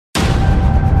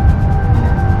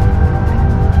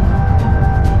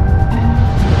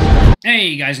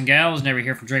Hey guys and gals, Never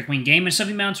here from Drakewing Gaming,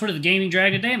 Subby Mount, sort of the Gaming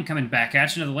Dragon. Today I'm coming back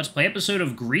at you another Let's Play episode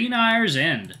of Green Eyres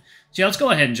End. So yeah, let's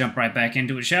go ahead and jump right back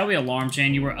into it, shall we? Alarm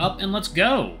chain, you were up and let's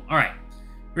go! Alright.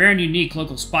 Rare and unique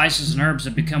local spices and herbs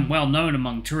have become well known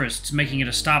among tourists, making it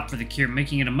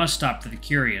a must-stop for the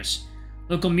curious.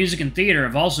 Local music and theater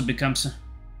have also become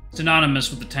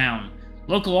synonymous with the town.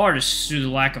 Local artists, due to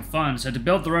the lack of funds, had to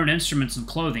build their own instruments and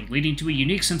clothing, leading to a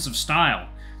unique sense of style.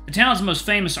 The town's most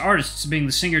famous artists being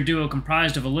the singer duo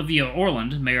comprised of Olivia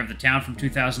Orland, mayor of the town from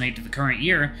 2008 to the current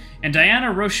year, and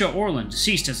Diana Rocha Orland,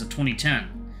 deceased as of 2010.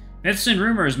 Myths and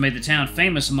rumors made the town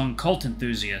famous among cult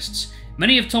enthusiasts.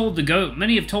 Many have told of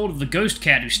the ghost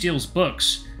cat who steals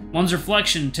books, one's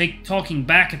reflection talking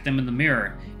back at them in the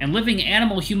mirror, and living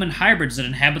animal-human hybrids that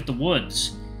inhabit the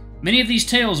woods. Many of these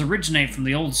tales originate from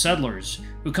the old settlers,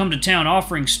 who come to town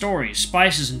offering stories,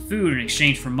 spices, and food in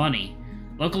exchange for money.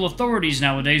 Local authorities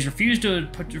nowadays refuse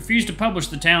to publish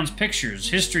the town's pictures,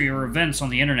 history, or events on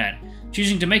the internet,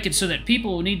 choosing to make it so that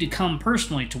people need to come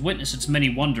personally to witness its many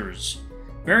wonders.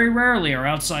 Very rarely are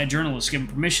outside journalists given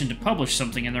permission to publish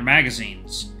something in their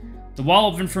magazines. The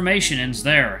wall of information ends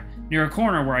there, near a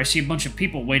corner where I see a bunch of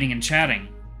people waiting and chatting.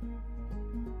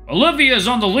 Olivia's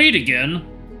on the lead again!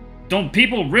 Don't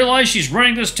people realize she's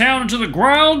running this town into the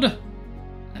ground?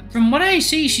 From what I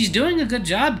see, she's doing a good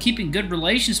job keeping good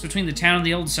relations between the town and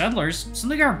the old settlers,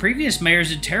 something our previous mayors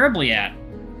did terribly at.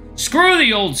 Screw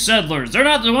the old settlers! They're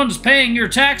not the ones paying your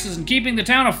taxes and keeping the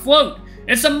town afloat!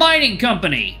 It's a mining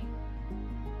company!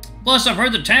 Plus, I've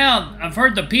heard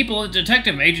the people at the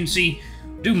detective agency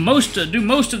do most of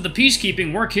the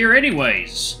peacekeeping work here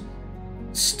anyways.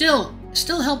 Still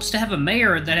helps to have a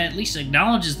mayor that at least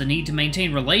acknowledges the need to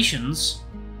maintain relations.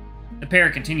 The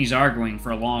pair continues arguing for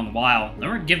a long while. They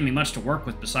weren't giving me much to work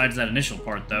with besides that initial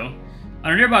part, though.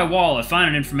 On a nearby wall, I find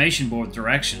an information board with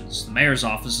directions. The mayor's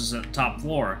office is at the top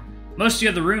floor. Most of the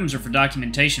other rooms are for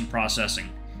documentation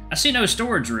processing. I see no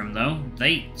storage room, though.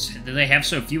 Do they have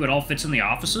so few it all fits in the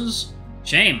offices?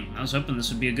 Shame. I was hoping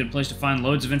this would be a good place to find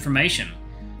loads of information.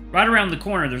 Right around the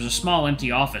corner, there's a small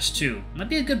empty office, too. Might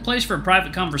be a good place for a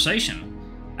private conversation.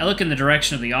 I look in the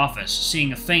direction of the office,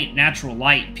 seeing a faint, natural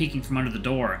light peeking from under the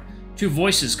door. Two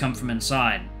voices come from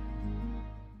inside.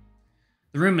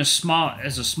 The room is small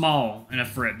enough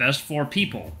for at best 4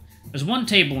 people. There's one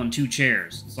table and 2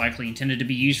 chairs. It's likely intended to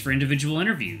be used for individual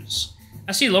interviews.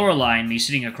 I see Lorelei and me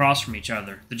sitting across from each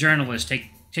other, the journalists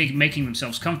making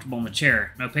themselves comfortable in the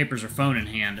chair, no papers or phone in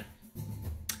hand.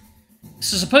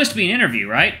 This is supposed to be an interview,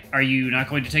 right? Are you not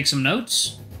going to take some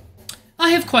notes? I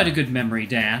have quite a good memory,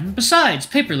 Dan. Besides,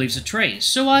 paper leaves a trace,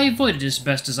 so I avoid it as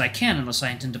best as I can unless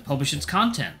I intend to publish its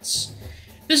contents.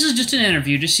 This is just an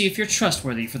interview to see if you're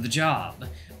trustworthy for the job.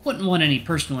 Wouldn't want any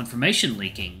personal information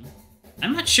leaking.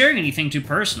 I'm not sharing anything too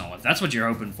personal, if that's what you're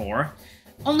hoping for.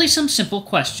 Only some simple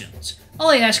questions. All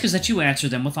I ask is that you answer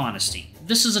them with honesty.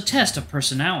 This is a test of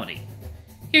personality.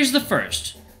 Here's the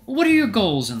first. What are your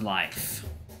goals in life?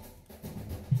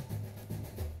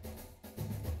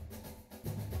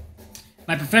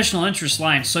 My professional interests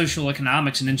lie in social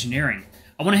economics and engineering.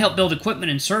 I want to help build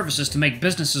equipment and services to make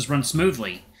businesses run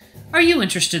smoothly. Are you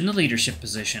interested in the leadership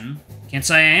position? Can't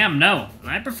say I am, no.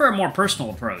 I prefer a more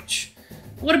personal approach.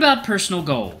 What about personal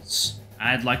goals?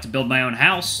 I'd like to build my own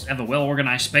house, have a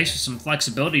well-organized space with some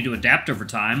flexibility to adapt over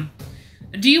time.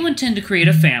 Do you intend to create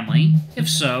a family? If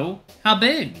so, how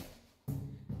big?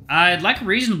 I'd like a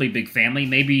reasonably big family,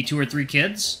 maybe 2 or 3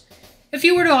 kids. If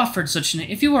you were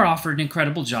offered an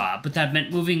incredible job, but that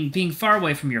meant being far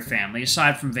away from your family,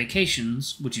 aside from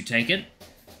vacations, would you take it?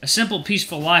 A simple,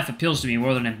 peaceful life appeals to me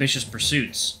more than ambitious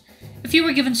pursuits. If you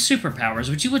were given superpowers,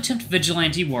 would you attempt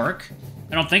vigilante work?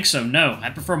 I don't think so, no. I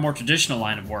prefer a more traditional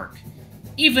line of work.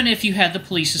 Even if you had the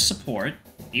police's support?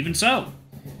 Even so.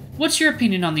 What's your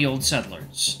opinion on the old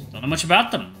settlers? Don't know much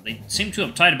about them. They seem too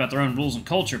uptight about their own rules and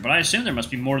culture, but I assume there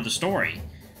must be more to the story.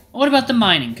 What about the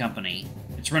mining company?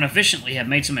 It's run efficiently, have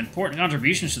made some important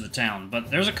contributions to the town, but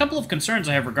there's a couple of concerns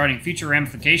I have regarding future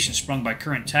ramifications sprung by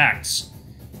current tax.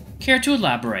 Care to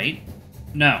elaborate?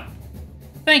 No.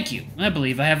 Thank you. I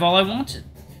believe I have all I wanted.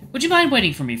 Would you mind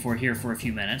waiting for me here for a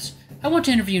few minutes? I want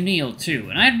to interview Neil too,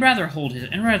 and I'd rather hold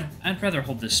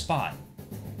this spot.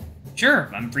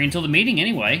 Sure, I'm free until the meeting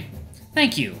anyway.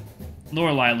 Thank you.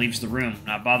 Lorelei leaves the room,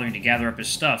 not bothering to gather up his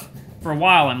stuff. For a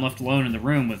while, I'm left alone in the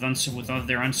room with their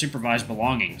unsupervised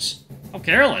belongings. How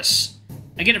careless!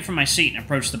 I get it from my seat and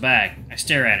approach the bag. I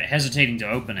stare at it, hesitating to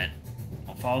open it.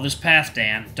 Don't follow this path,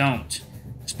 Dan. Don't.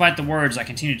 Despite the words, I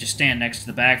continue to stand next to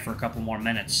the bag for a couple more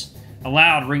minutes. A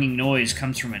loud, ringing noise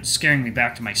comes from it, scaring me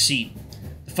back to my seat.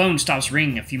 The phone stops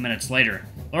ringing a few minutes later.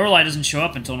 Lorelei doesn't show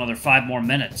up until another 5 more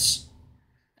minutes.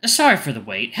 Sorry for the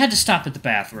wait. Had to stop at the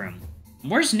bathroom.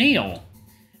 Where's Neil?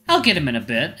 I'll get him in a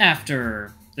bit,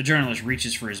 after... The journalist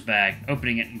reaches for his bag,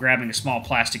 opening it and grabbing a small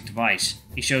plastic device.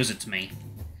 He shows it to me.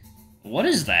 What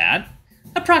is that?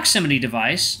 A proximity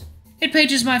device. It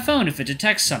pages my phone if it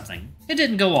detects something. It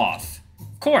didn't go off.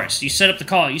 Of course, you set up the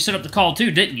call. You set up the call too,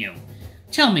 didn't you?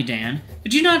 Tell me, Dan,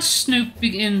 did you not snoop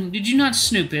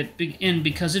it in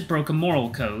because it broke a moral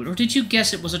code, or did you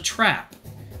guess it was a trap?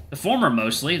 The former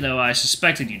mostly, though I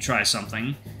suspected you'd try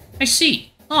something. I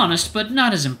see. Honest, but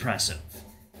not as impressive.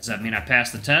 Does that mean I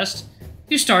passed the test?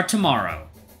 You start tomorrow.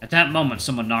 At that moment,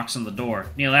 someone knocks on the door.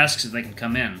 Neil asks if they can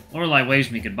come in. Lorelei waves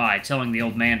me goodbye, telling the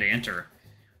old man to enter.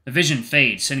 The vision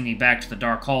fades, sending me back to the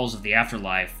dark halls of the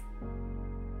afterlife.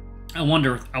 I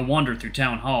wander through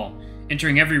Town Hall,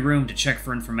 entering every room to check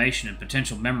for information and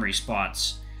potential memory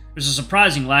spots. There's a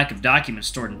surprising lack of documents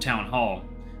stored in Town Hall.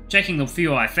 Checking the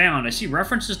few I found, I see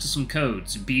references to some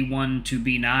codes. B1,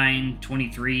 2B9,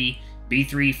 23,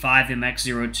 B3,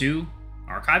 5MX02.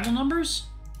 Archival numbers?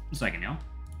 One second, y'all.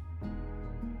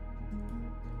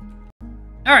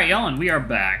 Alright, y'all, and we are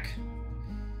back.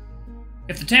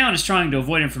 If the town is trying to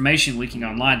avoid information leaking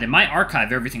online, they might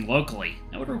archive everything locally.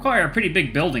 That would require a pretty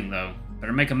big building, though.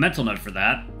 Better make a mental note for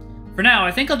that. For now,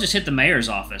 I think I'll just hit the mayor's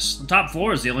office. The top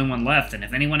floor is the only one left, and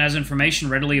if anyone has information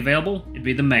readily available, it'd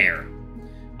be the mayor.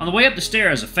 On the way up the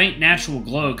stairs, a faint natural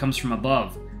glow comes from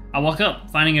above. I walk up,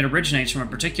 finding it originates from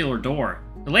a particular door.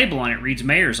 The label on it reads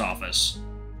Mayor's Office.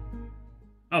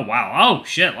 Oh, wow. Oh,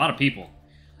 shit, a lot of people.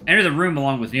 I enter the room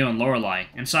along with Neil and Lorelei.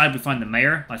 Inside, we find the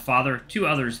mayor, my father, two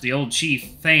others, the old chief,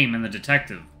 Fame, and the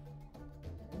detective.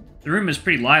 The room is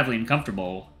pretty lively and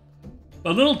comfortable,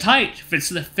 but a little tight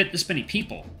to fit this many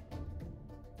people.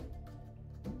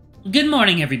 Good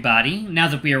morning, everybody. Now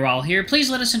that we are all here, please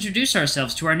let us introduce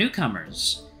ourselves to our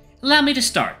newcomers. Allow me to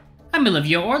start. I'm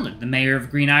Olivia Orland, the mayor of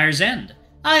Green Eyres End.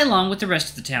 I, along with the rest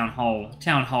of the town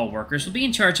hall workers, will be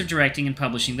in charge of directing and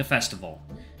publishing the festival.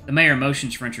 The mayor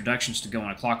motions for introductions to go in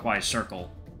a clockwise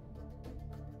circle.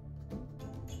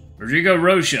 Rodrigo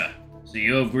Rocha,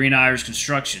 CEO of Green Eyres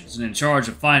Constructions, and in charge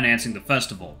of financing the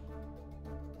festival.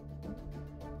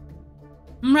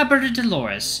 Roberta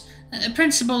Dolores,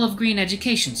 principal of Green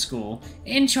Education School,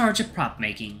 in charge of prop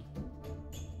making.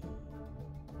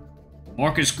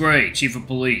 Marcus Gray, chief of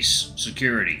police,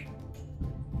 security.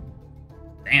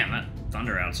 Damn, that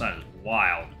thunder outside is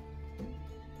wild.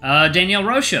 Danielle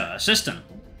Rocha, assistant.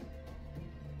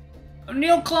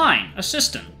 Neil Klein,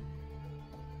 assistant.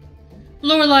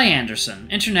 Lorelei Anderson,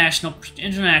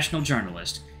 international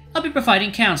journalist. I'll be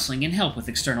providing counseling and help with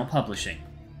external publishing.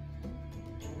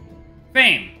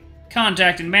 Fame,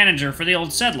 contact and manager for the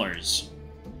Old Settlers.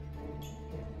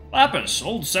 Lapis,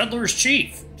 Old Settlers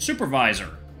chief,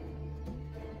 supervisor.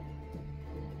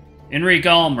 Enrique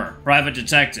Almer, private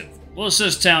detective. Will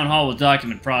assist Town Hall with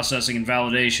document processing and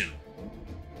validation.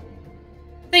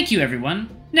 Thank you, everyone.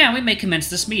 Now we may commence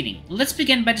this meeting. Let's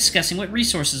begin by discussing what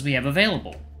resources we have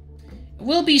available.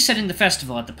 We'll be setting the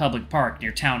festival at the public park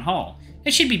near Town Hall.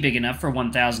 It should be big enough for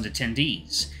 1,000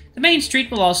 attendees. The main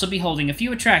street will also be holding a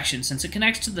few attractions since it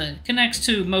connects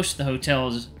to most of the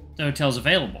hotels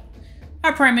available.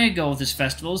 Our primary goal with this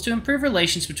festival is to improve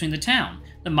relations between the town,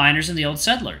 the miners, and the Old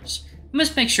Settlers. We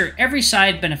must make sure every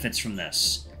side benefits from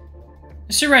this.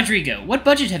 Sir Rodrigo, what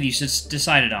budget have you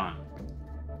decided on?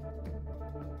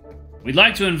 We'd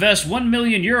like to invest €1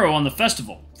 million on the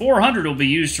festival. 400 will be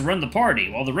used to run the party,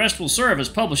 while the rest will serve as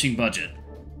publishing budget.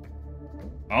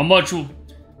 How much will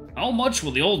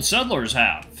the Old Settlers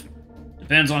have?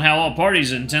 Depends on how all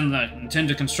parties intend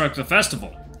to construct the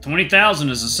festival. 20,000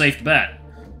 is a safe bet.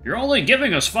 You're only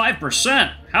giving us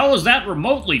 5%. How is that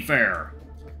remotely fair?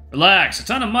 Relax, a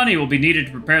ton of money will be needed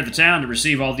to prepare the town to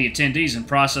receive all the attendees and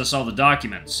process all the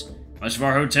documents. Most of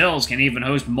our hotels can't even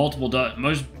host multiple dozens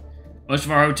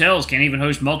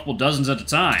at a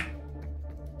time.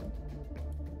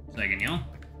 Second, y'all.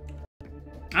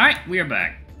 Alright, we are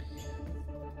back.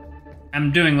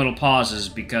 I'm doing little pauses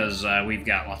because we've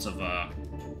got lots of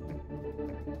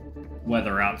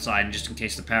weather outside just in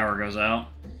case the power goes out.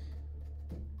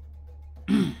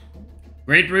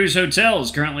 Great Brews Hotel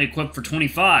is currently equipped for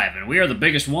 25, and we are the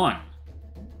biggest one.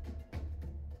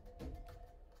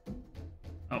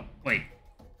 Oh, wait.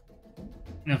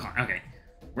 Okay.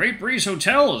 Great Breeze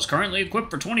Hotel is currently equipped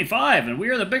for 25, and we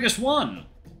are the biggest one.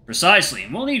 Precisely,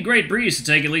 and we'll need Great Breeze to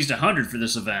take at least 100 for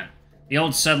this event. The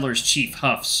Old Settlers chief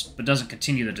huffs, but doesn't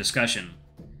continue the discussion.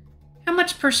 How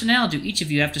much personnel do each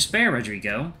of you have to spare,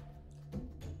 Rodrigo?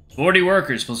 40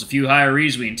 workers, plus a few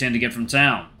hirees we intend to get from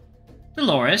town.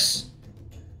 Dolores?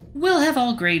 We'll have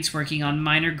all grades working on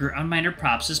minor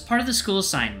props as part of the school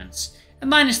assignments.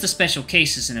 Minus the special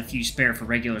cases and a few spare for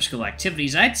regular school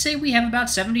activities, I'd say we have about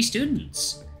 70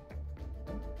 students.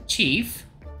 Chief?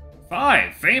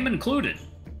 5, Fame included.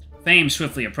 Fame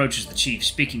swiftly approaches the chief,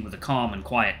 speaking with a calm and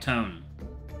quiet tone.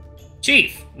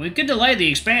 Chief, we could delay the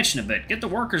expansion a bit, get the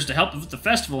workers to help with the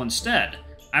festival instead.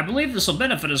 I believe this will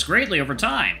benefit us greatly over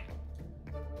time.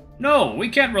 No, we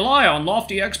can't rely on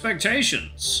lofty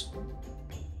expectations.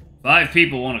 5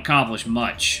 people won't accomplish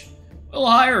much. We'll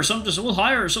hire some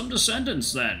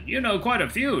descendants then. You know quite a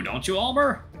few, don't you,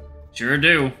 Almer? Sure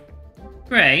do.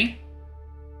 Gray?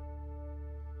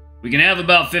 We can have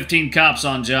about 15 cops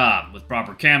on job. With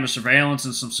proper camera surveillance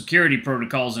and some security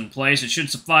protocols in place, it should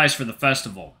suffice for the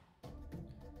festival.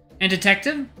 And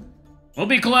detective? We'll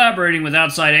be collaborating with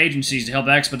outside agencies to help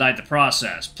expedite the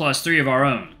process, plus 3 of our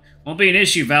own. Won't be an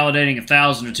issue validating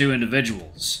 1,000 or 2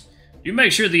 individuals. You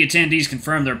make sure the attendees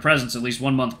confirm their presence at least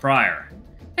 1 month prior.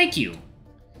 Thank you.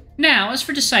 Now, as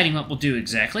for deciding what we'll do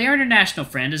exactly, our international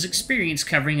friend has experience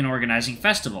covering and organizing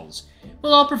festivals.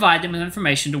 We'll all provide them with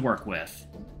information to work with.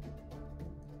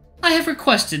 I have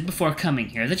requested before coming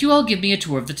here that you all give me a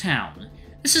tour of the town.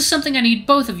 This is something I need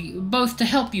both of you, both to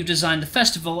help you design the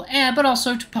festival, but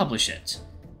also to publish it.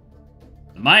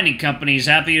 The mining company is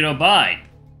happy to abide.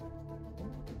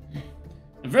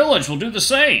 The village will do the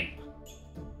same.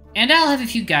 And I'll have a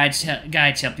few guides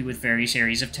help you with various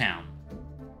areas of town.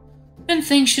 And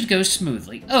things should go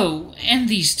smoothly. Oh, and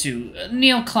these two,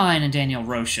 Neil Klein and Daniel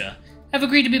Rocha, have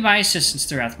agreed to be my assistants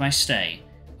throughout my stay.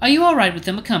 Are you alright with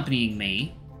them accompanying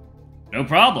me? No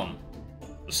problem.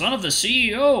 The son of the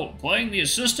CEO, playing the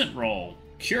assistant role.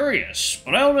 Curious,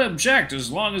 but I don't object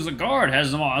as long as the guard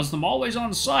has them always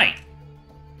on site.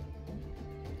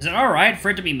 Is it alright for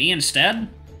it to be me instead?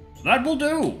 That will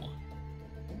do.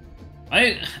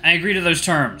 I agree to those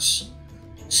terms.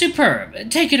 Superb.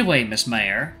 Take it away, Miss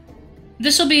Mayor.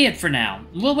 This'll be it for now.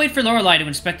 We'll wait for Lorelei to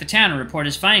inspect the town and report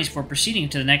his findings before proceeding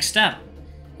to the next step.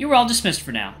 You are all dismissed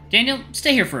for now. Daniel,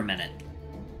 stay here for a minute.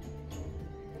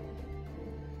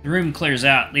 The room clears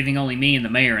out, leaving only me and the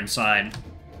mayor inside.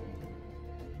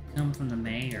 Come from the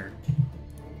mayor.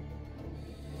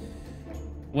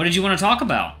 What did you want to talk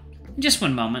about? Just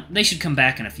one moment. They should come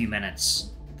back in a few minutes.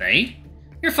 They?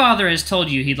 Your father has told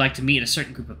you he'd like to meet a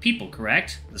certain group of people,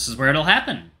 correct? This is where it'll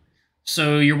happen.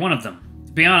 So you're one of them.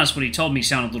 To be honest, what he told me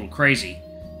sounded a little crazy.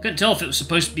 Couldn't tell if it was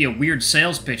supposed to be a weird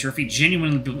sales pitch or if he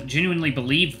genuinely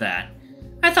believed that.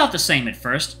 I thought the same at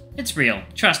first. It's real.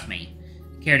 Trust me.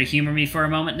 Care to humor me for a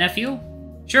moment, nephew?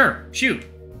 Sure, shoot.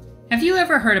 Have you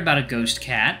ever heard about a ghost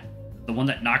cat? The one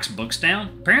that knocks books down?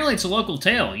 Apparently it's a local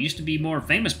tale. It used to be more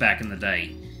famous back in the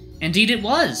day. Indeed it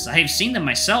was. I have seen them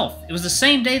myself. It was the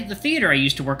same day that the theater I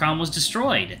used to work on was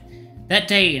destroyed. That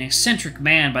day, an eccentric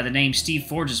man by the name Steve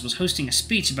Forges was hosting a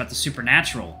speech about the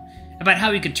supernatural, about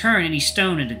how he could turn any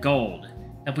stone into gold,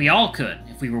 that we all could,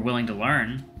 if we were willing to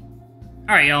learn.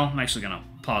 Alright, y'all, I'm actually gonna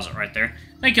pause it right there.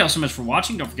 Thank y'all so much for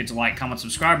watching. Don't forget to like, comment,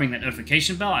 subscribe, ring that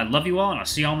notification bell. I love you all, and I'll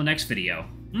see y'all in the next video.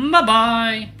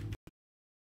 Bye-bye!